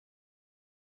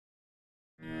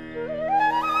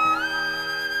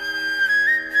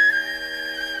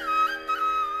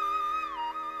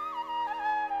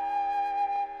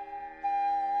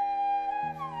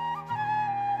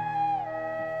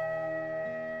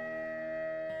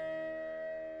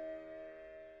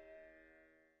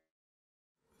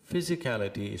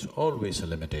physicality is always a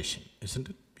limitation, isn't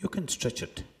it? You can stretch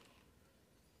it.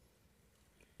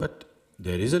 But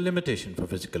there is a limitation for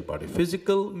physical body.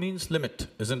 Physical means limit,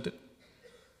 isn't it?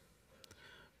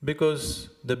 Because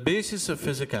the basis of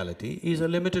physicality is a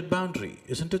limited boundary,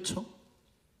 isn't it so?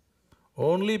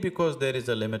 Only because there is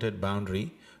a limited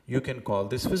boundary, you can call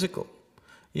this physical.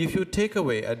 If you take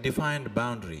away a defined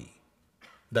boundary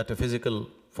that a physical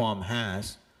form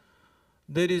has,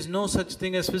 there is no such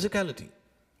thing as physicality.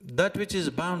 That which is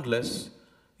boundless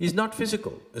is not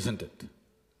physical, isn't it?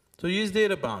 So is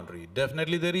there a boundary?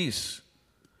 Definitely there is.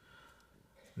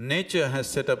 Nature has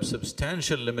set up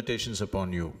substantial limitations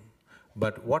upon you,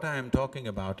 but what I am talking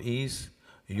about is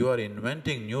you are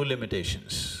inventing new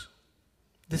limitations.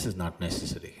 This is not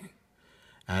necessary.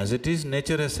 As it is,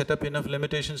 nature has set up enough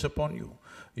limitations upon you.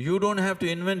 You don't have to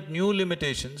invent new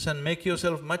limitations and make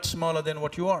yourself much smaller than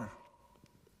what you are.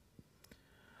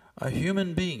 A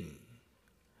human being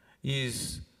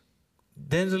is…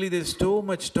 Generally there's so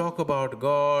much talk about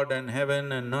God and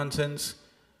heaven and nonsense,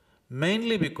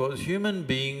 mainly because human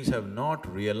beings have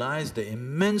not realized the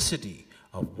immensity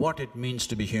of what it means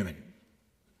to be human.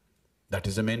 That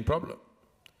is the main problem.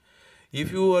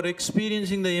 If you are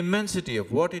experiencing the immensity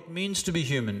of what it means to be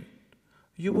human,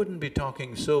 you wouldn't be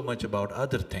talking so much about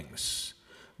other things.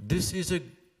 This is a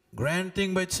grand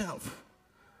thing by itself.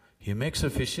 He makes a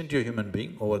fish into a human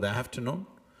being over the afternoon.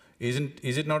 Is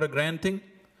it not a grand thing?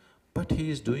 But he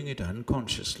is doing it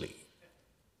unconsciously.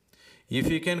 If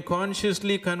he can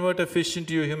consciously convert a fish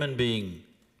into a human being,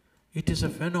 it is a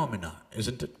phenomena,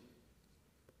 isn't it?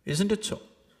 Isn't it so?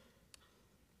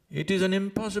 It is an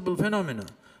impossible phenomena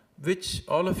which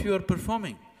all of you are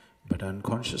performing, but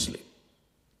unconsciously.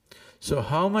 So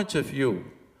how much of you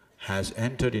has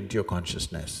entered into your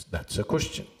consciousness? That's a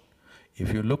question.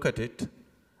 If you look at it,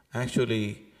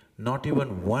 actually not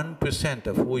even 1%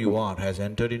 of who you are has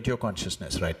entered into your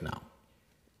consciousness right now.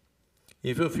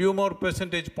 If a few more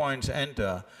percentage points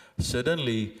enter,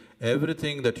 suddenly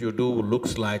everything that you do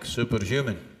looks like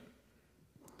superhuman.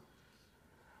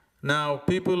 Now,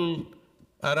 people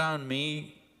around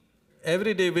me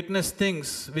every day witness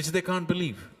things which they can't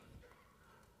believe.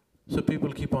 So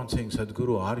people keep on saying,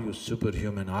 Sadhguru, are you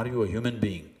superhuman? Are you a human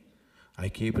being? I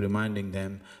keep reminding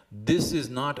them, this is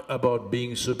not about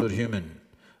being superhuman.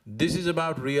 This is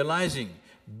about realizing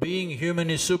being human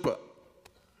is super.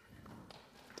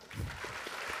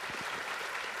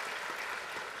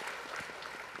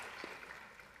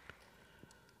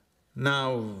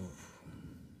 Now,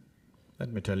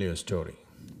 let me tell you a story.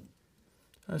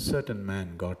 A certain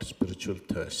man got spiritual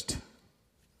thirst.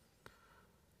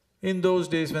 In those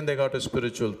days when they got a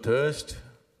spiritual thirst,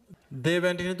 they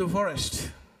went into the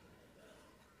forest.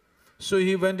 So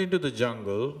he went into the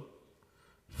jungle,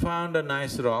 found a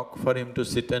nice rock for him to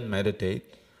sit and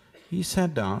meditate. He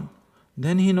sat down,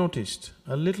 then he noticed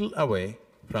a little away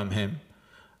from him,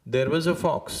 there was a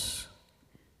fox.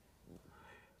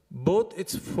 Both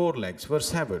its forelegs were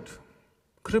severed,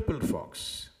 crippled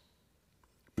fox.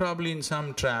 Probably in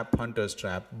some trap, hunter's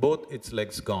trap, both its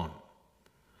legs gone.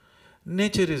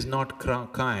 Nature is not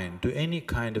kind to any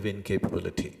kind of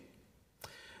incapability.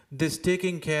 This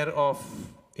taking care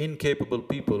of incapable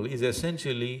people is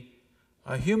essentially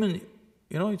a human…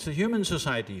 it's a human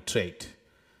society trait.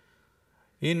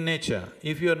 In nature,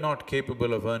 if you're not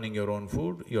capable of earning your own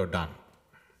food, you're done.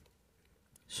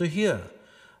 So here,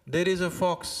 there is a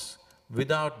fox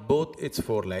without both its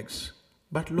forelegs,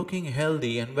 but looking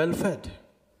healthy and well-fed.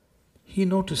 He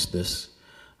noticed this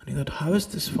and he thought, how is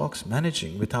this fox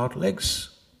managing without legs?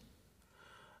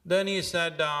 Then he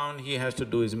sat down, he has to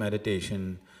do his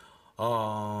meditation.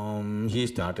 He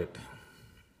started.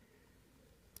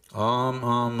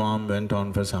 Went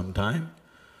on for some time.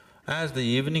 As the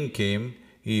evening came,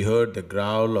 he heard the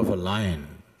growl of a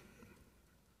lion.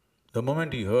 The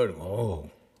moment he heard,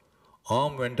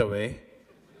 went away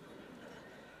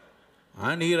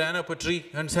and he ran up a tree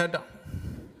and sat down.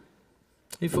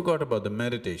 He forgot about the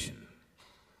meditation.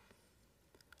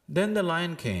 Then the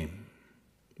lion came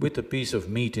with a piece of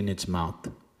meat in its mouth,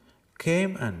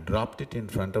 came and dropped it in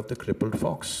front of the crippled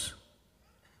fox.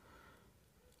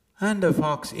 And the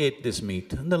fox ate this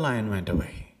meat and the lion went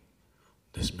away.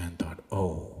 This man thought,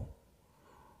 oh,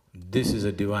 this is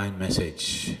a divine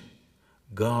message.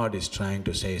 God is trying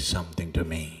to say something to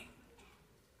me.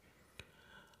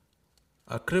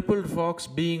 A crippled fox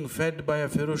being fed by a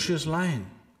ferocious lion.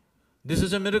 This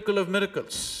is a miracle of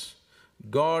miracles.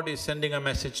 God is sending a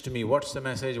message to me. What's the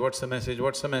message? What's the message?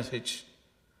 What's the message?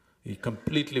 He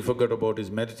completely forgot about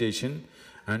his meditation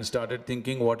and started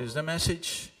thinking, what is the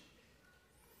message?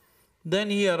 Then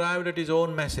he arrived at his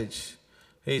own message.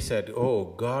 He said,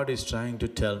 oh, God is trying to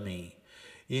tell me,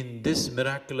 in this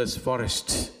miraculous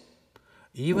forest,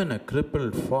 even a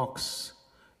crippled fox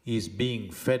is being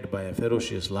fed by a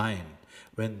ferocious lion.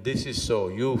 When this is so,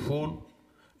 you fool,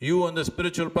 you on the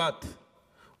spiritual path,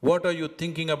 what are you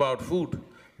thinking about food?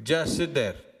 Just sit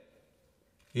there,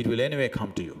 it will anyway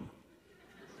come to you.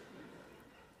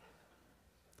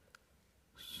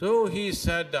 So he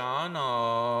sat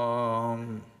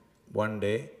down, one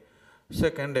day,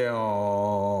 second day,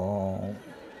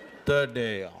 third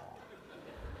day,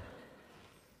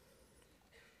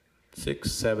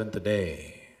 sixth, seventh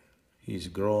day, he's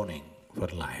groaning for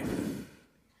life,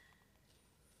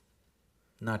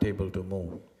 not able to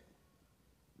move,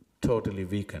 totally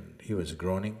weakened. He was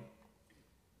groaning.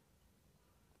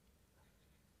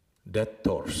 Death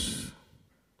thoughts.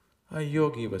 A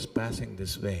yogi was passing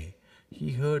this way.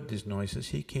 He heard these noises,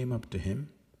 he came up to him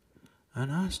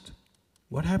and asked,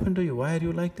 "What happened to you? Why are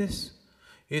you like this?"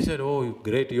 He said, "Oh,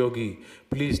 great yogi,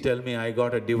 please tell me, I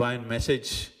got a divine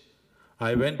message.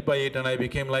 I went by it and I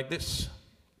became like this."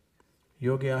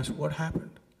 Yogi asked, "What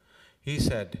happened?" He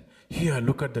said, "Here,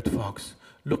 look at that fox,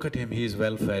 look at him, he is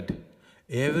well fed.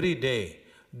 Every day,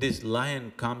 this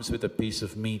lion comes with a piece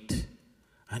of meat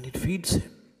and it feeds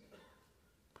him.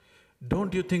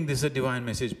 Don't you think this is a divine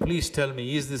message? Please tell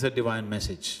me, is this a divine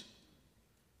message?"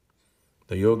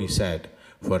 The yogi said,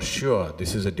 "For sure,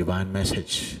 this is a divine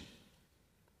message.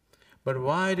 But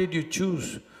why did you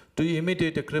choose to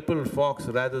imitate a crippled fox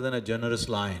rather than a generous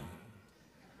lion?"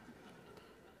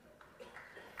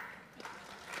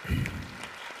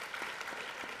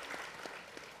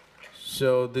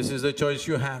 So this is the choice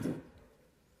you have.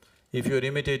 If you're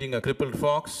imitating a crippled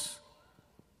fox,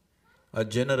 a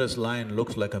generous lion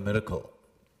looks like a miracle.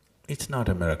 It's not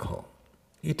a miracle,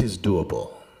 it is doable.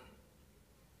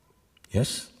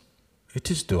 Yes, it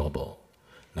is doable,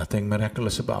 nothing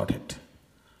miraculous about it.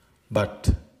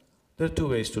 But there are two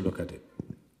ways to look at it.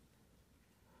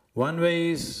 One way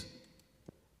is,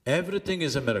 everything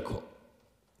is a miracle.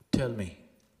 Tell me,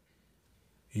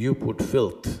 you put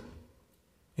filth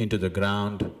into the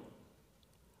ground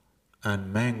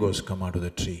and mangoes come out of the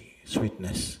tree,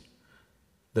 sweetness.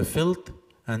 The filth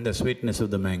and the sweetness of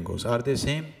the mangoes, are they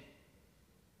same?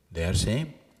 They are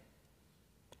same,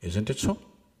 isn't it so?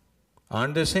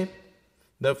 Aren't they same?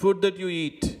 The food that you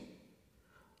eat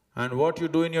and what you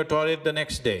do in your toilet the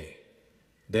next day,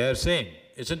 they are same,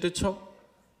 isn't it so?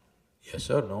 Yes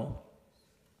or no?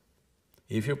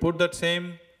 If you put that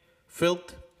same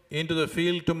filth into the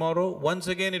field tomorrow, once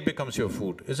again it becomes your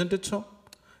food, isn't it so?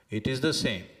 It is the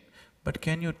same. But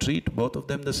can you treat both of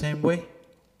them the same way?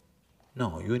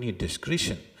 No, you need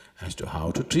discretion as to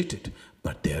how to treat it,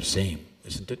 but they are same,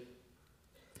 isn't it?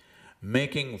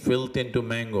 Making filth into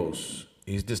mangoes,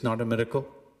 is this not a miracle?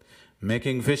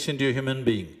 Making fish into a human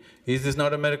being, is this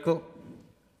not a miracle?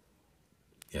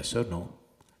 Yes or no?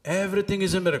 Everything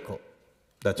is a miracle.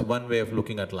 That's one way of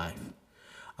looking at life.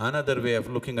 Another way of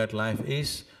looking at life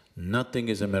is, nothing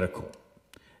is a miracle.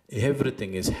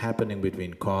 Everything is happening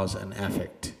between cause and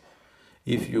effect.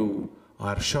 If you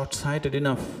are short-sighted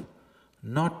enough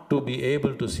not to be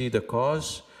able to see the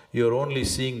cause, you're only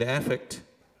seeing the effect,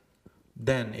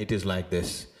 then it is like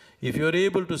this. If you're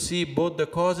able to see both the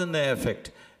cause and the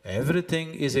effect,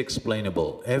 everything is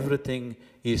explainable, everything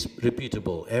is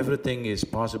repeatable, everything is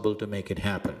possible to make it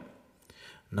happen.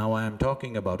 Now I am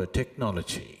talking about a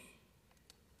technology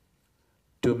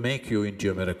to make you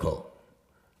into a miracle.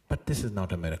 But this is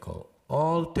not a miracle.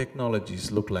 All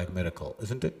technologies look like miracle,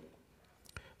 isn't it?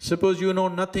 Suppose you know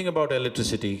nothing about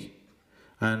electricity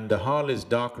and the hall is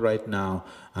dark right now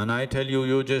and I tell you,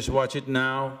 you just watch it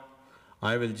now,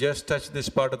 I will just touch this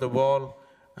part of the wall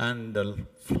and the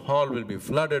hall will be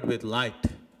flooded with light.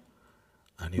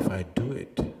 And if I do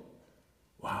it,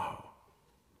 wow,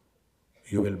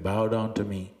 you will bow down to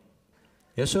me.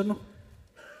 Yes or no?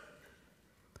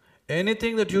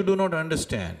 Anything that you do not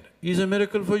understand is a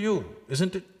miracle for you,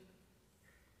 isn't it?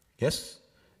 Yes?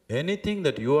 Anything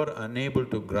that you are unable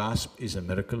to grasp is a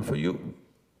miracle for you.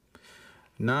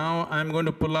 Now I'm going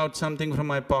to pull out something from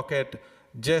my pocket,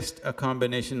 just a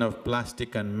combination of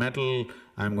plastic and metal.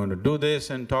 I'm going to do this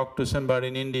and talk to somebody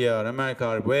in India or America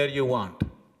or where you want.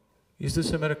 Is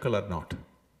this a miracle or not?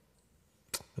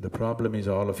 The problem is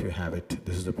all of you have it,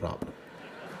 this is the problem.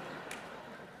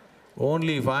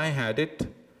 Only if I had it,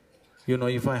 you know,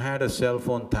 if I had a cell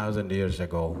phone 1,000 years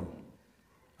ago,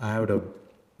 I would have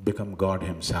become God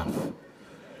himself.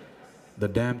 The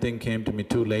damn thing came to me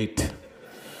too late.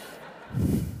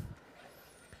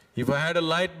 If I had a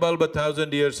light bulb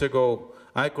 1,000 years ago,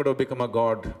 I could have become a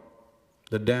god.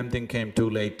 The damn thing came too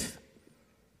late.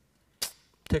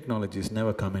 Technologies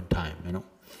never come in time, you know.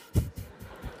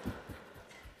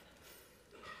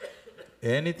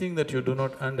 anything that you do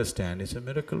not understand is a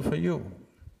miracle for you.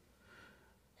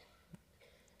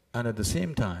 And at the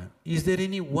same time, is there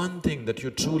any one thing that you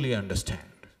truly understand?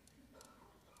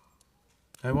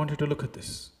 I want you to look at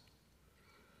this.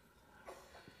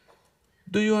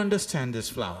 Do you understand this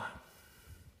flower?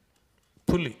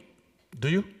 Fully, do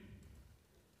you?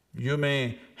 You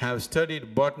may have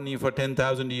studied botany for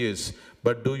 10,000 years,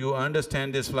 but do you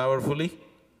understand this flower fully?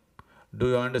 Do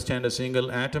you understand a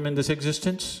single atom in this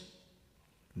existence?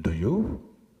 Do you?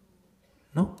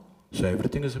 No. So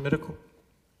everything is a miracle.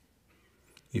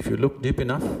 If you look deep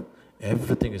enough,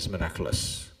 everything is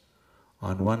miraculous.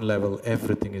 On one level,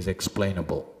 everything is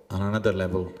explainable. On another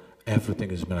level,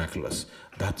 everything is miraculous.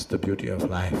 That's the beauty of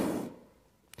life.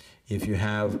 If you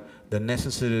have the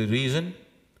necessary reason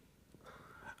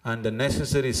and the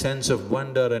necessary sense of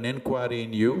wonder and inquiry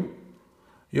in you,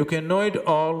 you can know it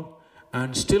all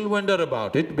and still wonder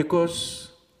about it,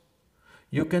 because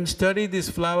you can study this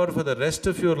flower for the rest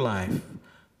of your life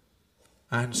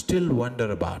and still wonder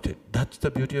about it. That's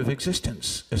the beauty of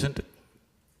existence, isn't it?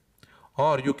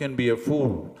 Or you can be a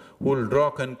fool who'll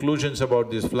draw conclusions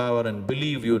about this flower and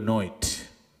believe you know it.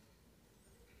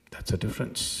 That's the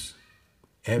difference.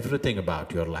 Everything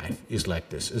about your life is like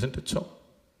this, isn't it so?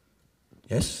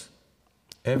 Yes?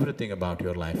 Everything about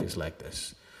your life is like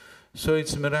this. So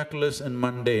it's miraculous and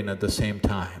mundane at the same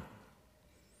time.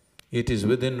 It is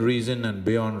within reason and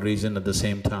beyond reason at the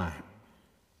same time.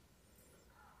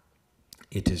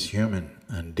 It is human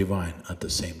and divine at the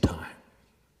same time.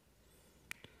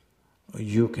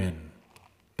 You can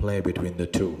play between the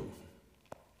two.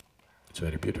 It's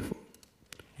very beautiful.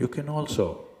 You can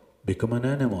also become an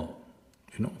animal,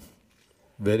 you know.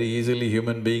 Very easily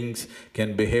human beings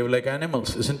can behave like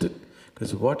animals, isn't it?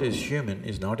 Because what is human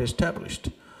is not established.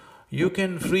 You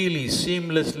can freely,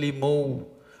 seamlessly move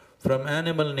from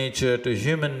animal nature to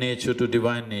human nature to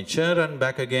divine nature and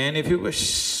back again if you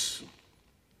wish.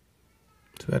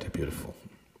 It's very beautiful.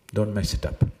 Don't mess it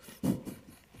up.